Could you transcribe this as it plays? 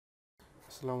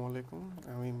আসসালামু আলাইকুম।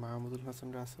 আমি মাহমুদুল হাসান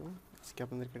রাসেল। আজকে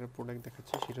আপনাদেরকে একটা প্রোডাক্ট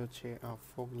দেখাচ্ছি, সেটা হচ্ছে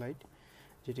ফগ লাইট,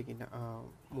 যেটা কিনা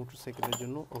মোটরসাইকেলের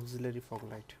জন্য অক্সিলারি ফগ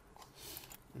লাইট।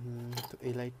 তো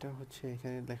এই লাইটটা হচ্ছে,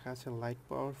 এখানে লেখা আছে লাইট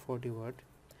পাওয়ার 40 ওয়াট,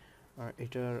 আর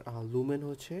এটার লুমেন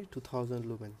হচ্ছে 2000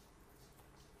 লুমেন।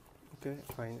 ওকে,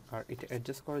 ফাইন। আর এটা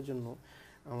অ্যাডজাস্ট করার জন্য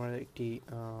আমার একটি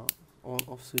অন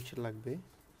অফ সুইচ লাগবে,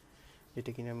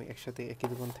 যেটা কিনা আমি একসাথে একই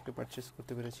দোকান থেকে পারচেস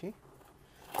করতে পেরেছি।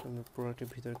 প্রোডাক্টের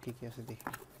ভিতরে কী কী আছে দেখি।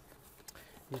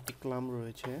 একটি ক্লাম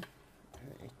রয়েছে,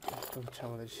 এটা হচ্ছে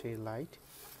আমাদের সেই লাইট,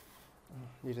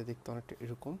 যেটা দেখতে অনেকটা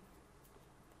এরকম।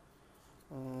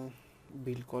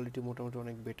 বিল্ড কোয়ালিটি মোটামুটি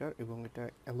অনেক বেটার, এবং এটা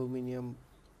অ্যালুমিনিয়াম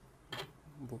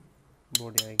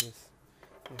বডি, আই গেস।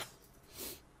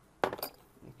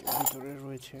 ভিতরে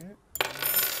রয়েছে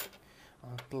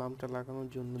ক্লামটা লাগানোর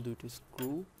জন্য দুইটি স্ক্রু,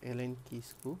 এলএন কি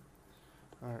স্ক্রু,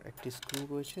 আর একটি স্ক্রু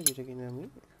রয়েছে যেটা কিনা আমি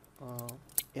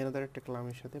এনাদার একটা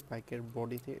ক্লামের সাথে বাইকের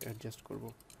বডিতে অ্যাডজাস্ট করব।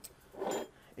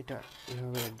 এটা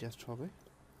এভাবে অ্যাডজাস্ট হবে।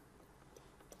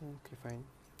 ওকে, ফাইন।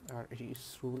 আর এই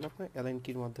স্ক্রুগুলো আপনার অ্যালাইন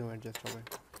কির মাধ্যমে অ্যাডজাস্ট হবে।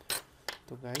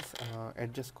 তো গাইস,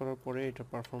 অ্যাডজাস্ট করার পরে এটার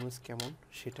পারফরমেন্স কেমন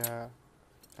সেটা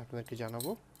আপনাদেরকে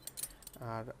জানাবো।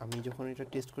 আর আমি যখন এটা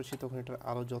টেস্ট করছি তখন এটার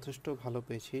আরও যথেষ্ট ভালো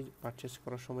পেয়েছি পারচেস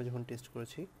করার সময় যখন টেস্ট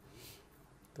করেছি।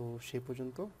 তো সেই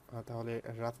পর্যন্ত, তাহলে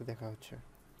রাতে দেখা হচ্ছে।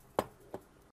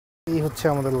 এই হচ্ছে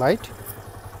আমাদের লাইট।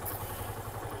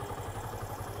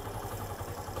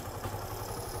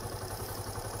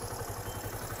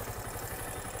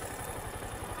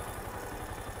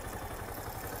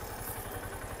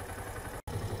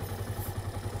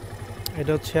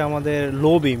 এটা হচ্ছে আমাদের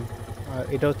লো বিম, আর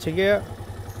এটা হচ্ছে গিয়ে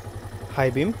high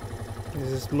beam.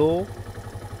 This is low,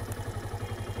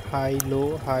 high, low,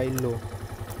 high, লো।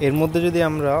 এর মধ্যে যদি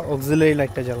আমরা অক্সিলারি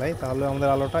লাইটটা জ্বালাই তাহলে আমাদের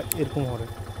আলোটা এরকম হবে,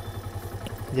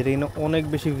 যেটা কিনা অনেক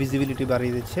বেশি ভিজিবিলিটি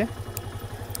বাড়িয়ে দিচ্ছে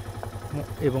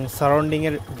এবং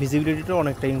সারাউন্ডিংয়ের ভিজিবিলিটিটা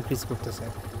অনেকটা ইনক্রিজ করতেছে।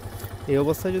 এই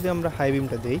অবস্থায় যদি আমরা হাই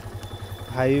বিমটা দিই,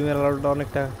 হাই বিমের আলোটা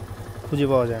অনেকটা খুঁজে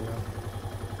পাওয়া যায় না।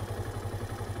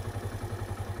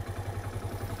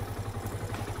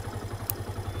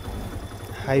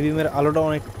 হাই বিমের আলোটা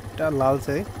অনেকটা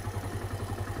লালচে।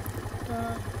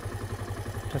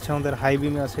 আচ্ছা, আমাদের হাই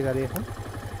বিমে আছে গাড়ি এখন,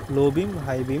 লো বিম,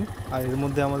 হাই বিম, আর এর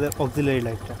মধ্যে আমাদের অক্সিলারি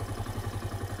লাইটটা।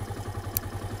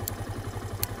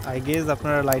 আই গেস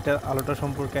আপনারা লাইটের আলোটা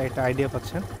সম্পর্কে একটা আইডিয়া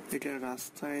পাচ্ছেন। এটা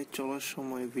রাস্তায় চলার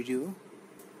সময় ভিডিও,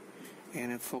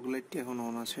 এখানে ফগ লাইটটি এখন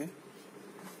অন আছে।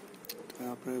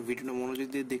 আপনার ভিডিওটা মনোযোগ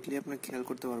দিয়ে দেখলে আপনারা খেয়াল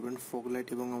করতে পারবেন ফগ লাইট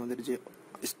এবং আমাদের যে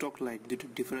স্টক লাইট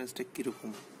দুটোর ডিফারেন্সটা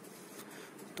কীরকম।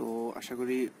 তো আশা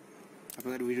করি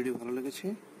আপনাদের ভিডিওটি ভালো লেগেছে।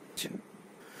 আচ্ছা,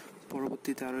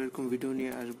 পরবর্তীতে আরও এরকম ভিডিও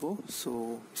নিয়ে আসবো। So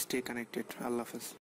stay connected. আল্লাহ হাফেজ।